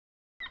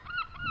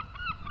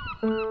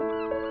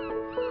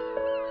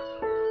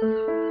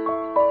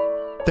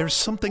There's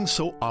something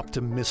so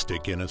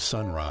optimistic in a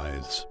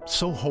sunrise,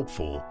 so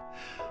hopeful.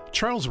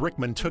 Charles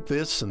Rickman took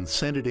this and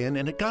sent it in,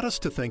 and it got us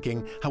to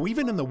thinking how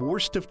even in the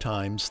worst of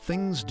times,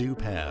 things do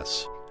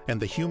pass, and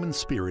the human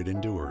spirit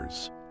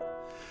endures.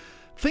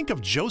 Think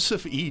of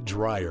Joseph E.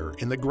 Dreyer.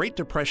 In the Great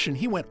Depression,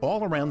 he went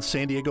all around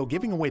San Diego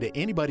giving away to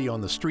anybody on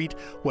the street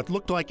what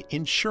looked like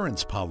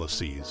insurance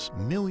policies,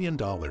 $1 million.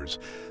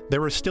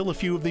 There are still a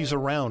few of these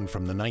around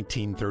from the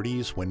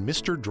 1930s when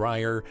Mr.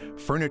 Dreyer,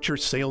 furniture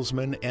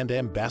salesman and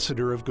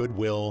ambassador of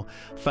goodwill,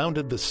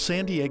 founded the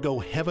San Diego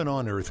Heaven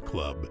on Earth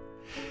Club.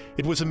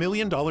 It was $1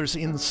 million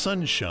in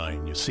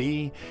sunshine, you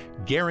see,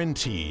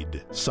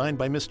 guaranteed, signed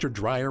by Mr.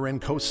 Dreyer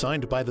and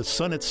co-signed by the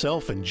sun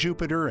itself and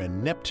Jupiter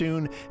and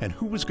Neptune, and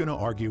who was going to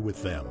argue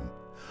with them?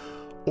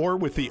 Or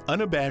with the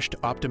unabashed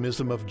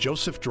optimism of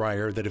Joseph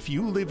Dreyer that if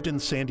you lived in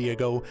San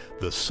Diego,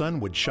 the sun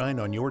would shine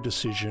on your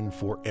decision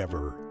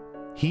forever.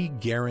 He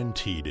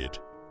guaranteed it.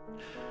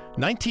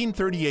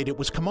 1938, it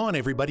was, come on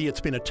everybody, it's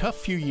been a tough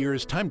few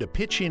years, time to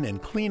pitch in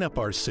and clean up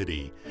our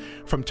city.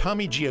 From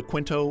Tommy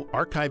Giaquinto,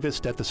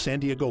 archivist at the San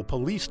Diego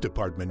Police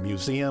Department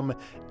Museum,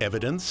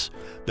 evidence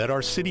that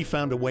our city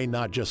found a way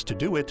not just to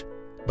do it,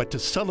 but to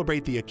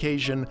celebrate the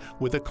occasion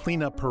with a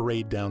cleanup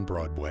parade down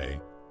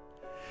Broadway.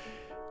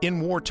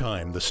 In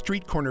wartime, the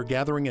street corner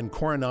gathering in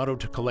Coronado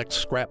to collect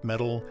scrap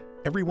metal,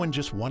 everyone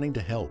just wanting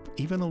to help,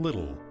 even a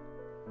little.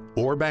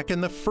 Or back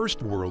in the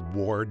First World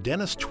War,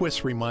 Dennis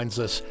Twiss reminds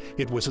us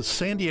it was a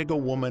San Diego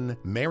woman,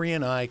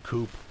 Marion I.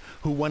 Coop,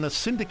 who won a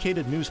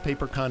syndicated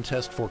newspaper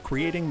contest for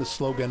creating the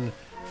slogan,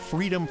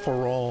 "Freedom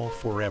for all,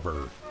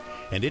 forever."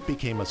 And it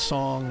became a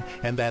song,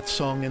 and that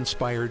song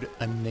inspired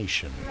a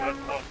nation. Let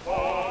the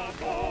ball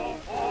go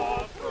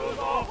forth through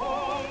the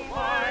whole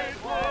wide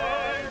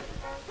world.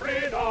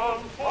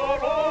 Freedom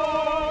for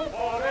all,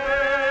 forever.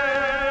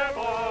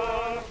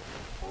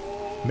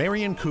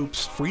 Marion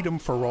Coop's "Freedom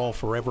for All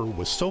Forever"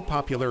 was so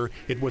popular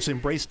it was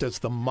embraced as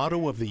the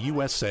motto of the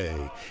USA,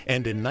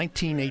 and in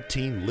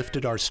 1918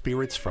 lifted our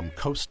spirits from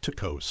coast to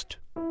coast.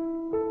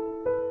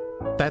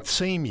 That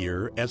same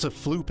year, as a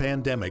flu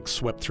pandemic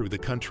swept through the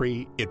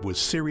country, it was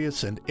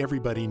serious and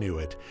everybody knew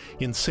it.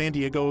 In San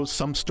Diego,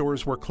 some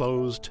stores were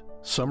closed,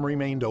 some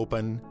remained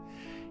open.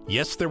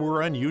 Yes, there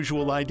were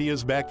unusual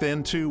ideas back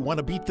then too. Want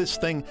to beat this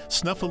thing?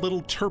 Snuff a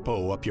little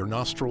Turpo up your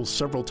nostrils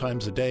several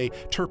times a day.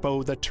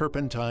 Turpo, the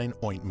turpentine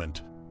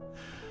ointment.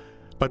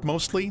 But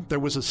mostly,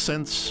 there was a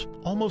sense,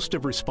 almost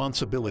of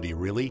responsibility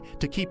really,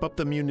 to keep up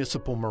the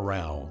municipal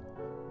morale.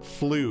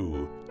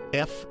 Flu.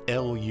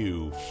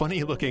 F-L-U.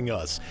 Funny looking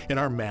us, in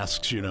our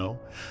masks, you know.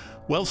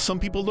 Well, some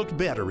people looked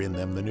better in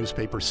them, the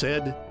newspaper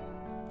said.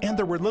 And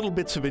there were little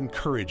bits of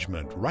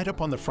encouragement right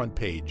up on the front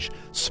page.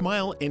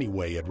 "Smile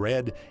anyway," it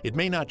read. "It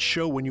may not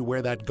show when you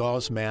wear that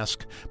gauze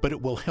mask, but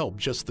it will help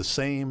just the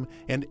same,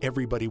 and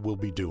everybody will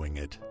be doing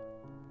it."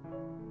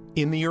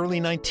 In the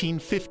early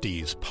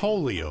 1950s,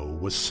 polio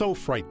was so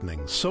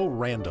frightening, so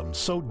random,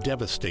 so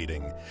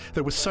devastating.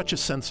 There was such a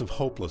sense of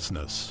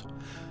hopelessness.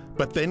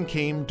 But then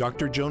came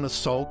Dr. Jonas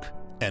Salk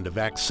and a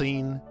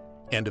vaccine,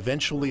 and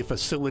eventually a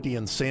facility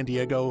in San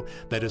Diego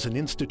that is an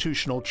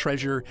institutional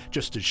treasure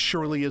just as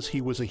surely as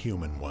he was a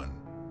human one.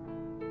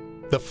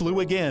 The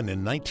flu again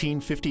in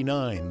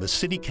 1959. The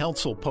city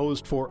council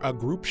posed for a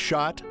group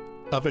shot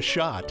of a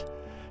shot,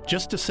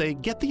 just to say,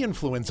 get the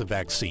influenza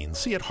vaccine.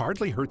 See, it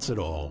hardly hurts at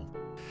all.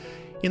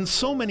 In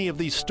so many of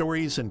these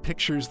stories and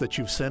pictures that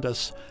you've sent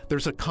us,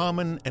 there's a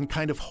common and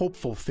kind of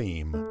hopeful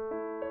theme.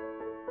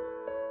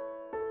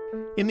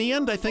 In the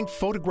end, I think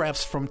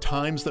photographs from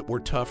times that were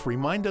tough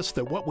remind us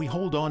that what we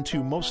hold on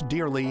to most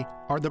dearly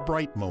are the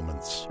bright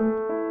moments.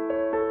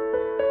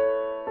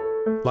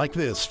 Like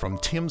this from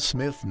Tim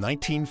Smith,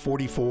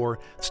 1944.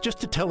 It's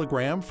just a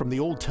telegram from the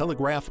old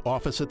telegraph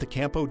office at the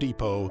Campo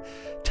Depot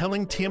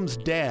telling Tim's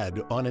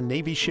dad on a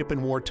Navy ship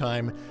in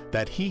wartime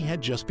that he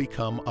had just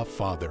become a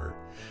father.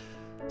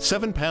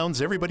 7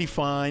 pounds, everybody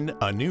fine,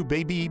 a new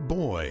baby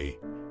boy.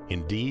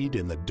 Indeed,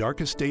 in the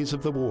darkest days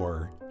of the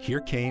war,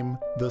 here came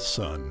the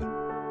sun.